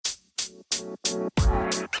All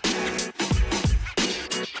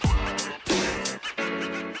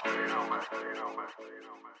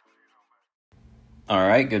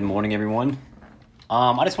right, good morning, everyone.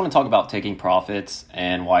 I just want to talk about taking profits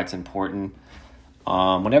and why it's important.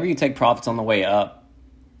 Whenever you take profits on the way up,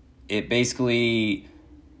 it basically,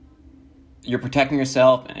 you're protecting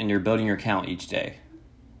yourself and you're building your account each day.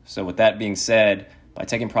 So with that being said, by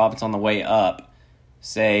taking profits on the way up,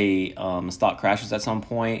 say the stock crashes at some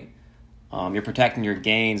point, you're protecting your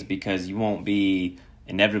gains because you won't be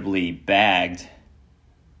inevitably bagged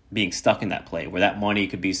being stuck in that play where that money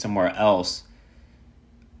could be somewhere else.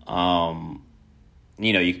 You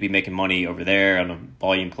could be making money over there on a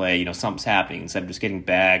volume play, something's happening instead of just getting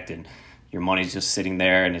bagged and your money's just sitting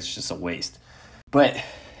there and it's just a waste. But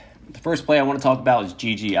the first play I want to talk about is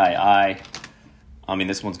GGII.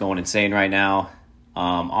 This one's going insane right now.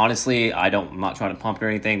 Honestly, I'm not trying to pump it or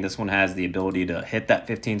anything. This one has the ability to hit that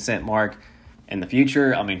 15-cent mark in the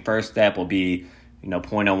future. First step will be,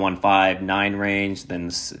 0.0159 range. Then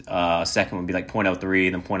second would be like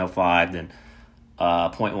 0.03, then 0.05, then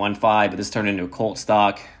 0.15. But this turned into a cult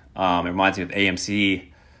stock. It reminds me of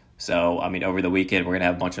AMC. So, over the weekend, we're going to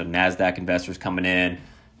have a bunch of NASDAQ investors coming in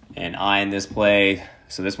and eyeing this play.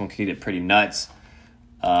 So this one could get pretty nuts.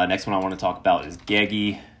 Next one I want to talk about is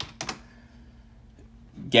Gegi.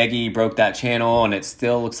 Gegi broke that channel, and it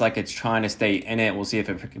still looks like it's trying to stay in it. We'll see if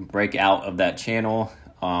it can break out of that channel.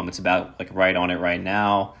 It's about right on it right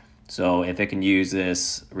now. So if it can use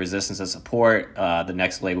this resistance as support, the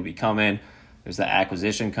next leg will be coming. There's the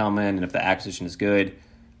acquisition coming, and if the acquisition is good,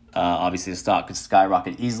 obviously the stock could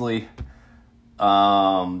skyrocket easily.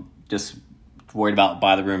 Just worried about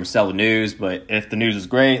buy the rumor, sell the news. But if the news is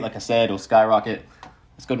great, like I said, it'll skyrocket.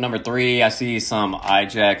 Let's go to number 3. I see some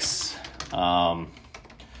IJEX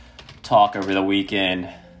talk over the weekend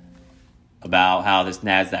about how this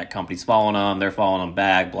NASDAQ company's following them. They're following them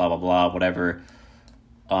back, blah, blah, blah, whatever.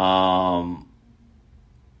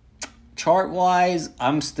 Chart-wise,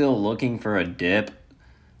 I'm still looking for a dip.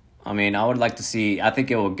 I would like to see, I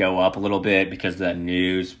think it will go up a little bit because of that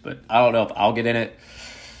news, but I don't know if I'll get in it.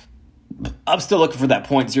 I'm still looking for that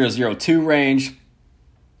 0.002 range.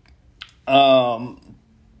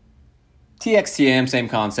 TXTM, same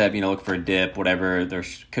concept, look for a dip, whatever. There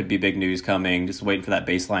could be big news coming. Just waiting for that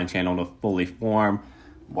baseline channel to fully form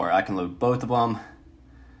where I can load both of them.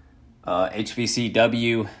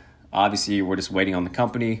 HVCW, obviously we're just waiting on the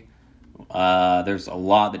company. There's a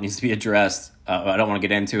lot that needs to be addressed. I don't want to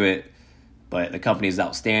get into it, but the company is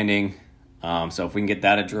outstanding. So if we can get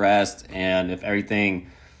that addressed, and if everything,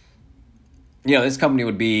 this company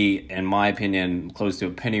would be, in my opinion, close to a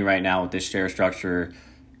penny right now with this share structure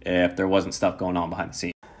if there wasn't stuff going on behind the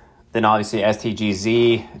scenes. Then obviously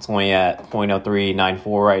STGZ, it's only at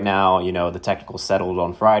 0.0394 right now. The technical settled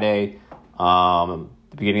on Friday. The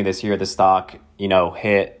beginning of this year, the stock,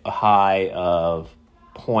 hit a high of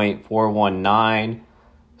 0.419.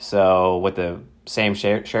 So with the same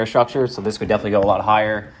share structure, so this could definitely go a lot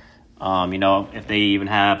higher. If they even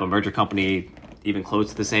have a merger company even close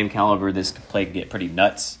to the same caliber, this play could get pretty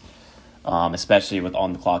nuts, especially with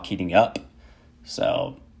on the clock heating up.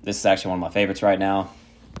 So this is actually one of my favorites right now.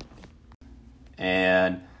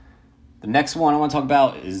 And the next one I want to talk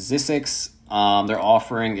about is Zysix. Their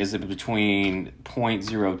offering is between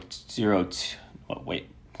 0.002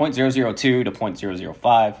 to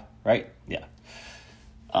 0.005, right? Yeah.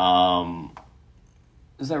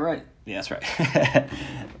 Is that right? Yeah, that's right.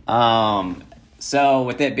 So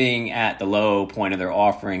with it being at the low point of their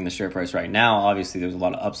offering, the share price right now, obviously there's a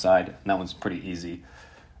lot of upside, and that one's pretty easy.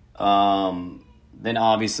 Then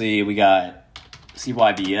obviously we got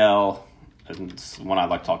CYBL. It's one I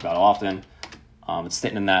like to talk about often. It's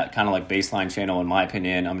sitting in that kind of like baseline channel, in my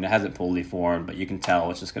opinion. It hasn't fully formed, but you can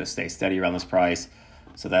tell it's just going to stay steady around this price.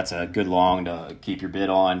 So that's a good long to keep your bid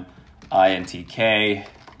on. INTK.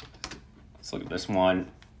 Let's look at this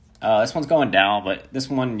one. This one's going down, but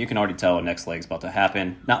this one you can already tell the next leg's about to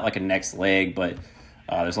happen. Not like a next leg, but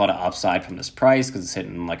there's a lot of upside from this price because it's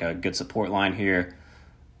hitting like a good support line here.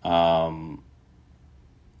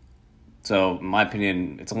 So in my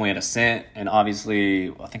opinion, it's only at a cent, and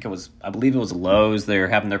obviously I believe it was Lowe's they're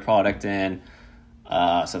having their product in.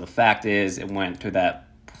 So the fact is it went to that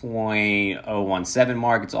 0.017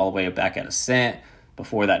 mark. It's all the way back at a cent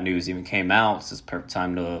before that news even came out. This is perfect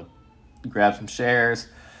time to grab some shares.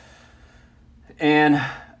 And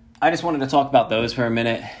I just wanted to talk about those for a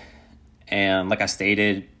minute. And like I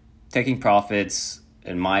stated, taking profits,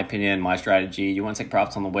 in my opinion, my strategy, you want to take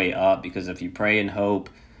profits on the way up, because if you pray and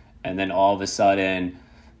hope and then all of a sudden,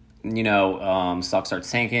 stock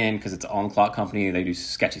starts tanking because it's an on-the-clock company, they do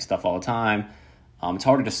sketchy stuff all the time, It's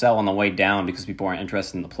harder to sell on the way down because people aren't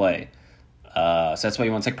interested in the play. So that's why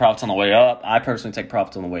you want to take profits on the way up. I personally take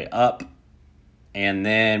profits on the way up. And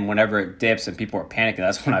then whenever it dips and people are panicking,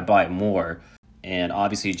 that's when I buy more. And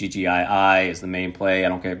obviously GGII is the main play. I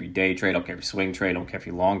don't care if you day trade, I don't care if you swing trade, I don't care if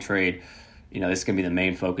you long trade. This is going to be the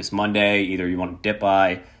main focus Monday. Either you want to dip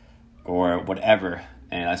buy or whatever.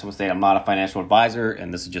 And I just want to say I'm not a financial advisor,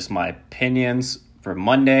 and this is just my opinions for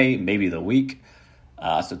Monday, maybe the week.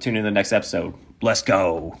 So tune in to the next episode. Let's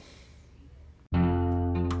go.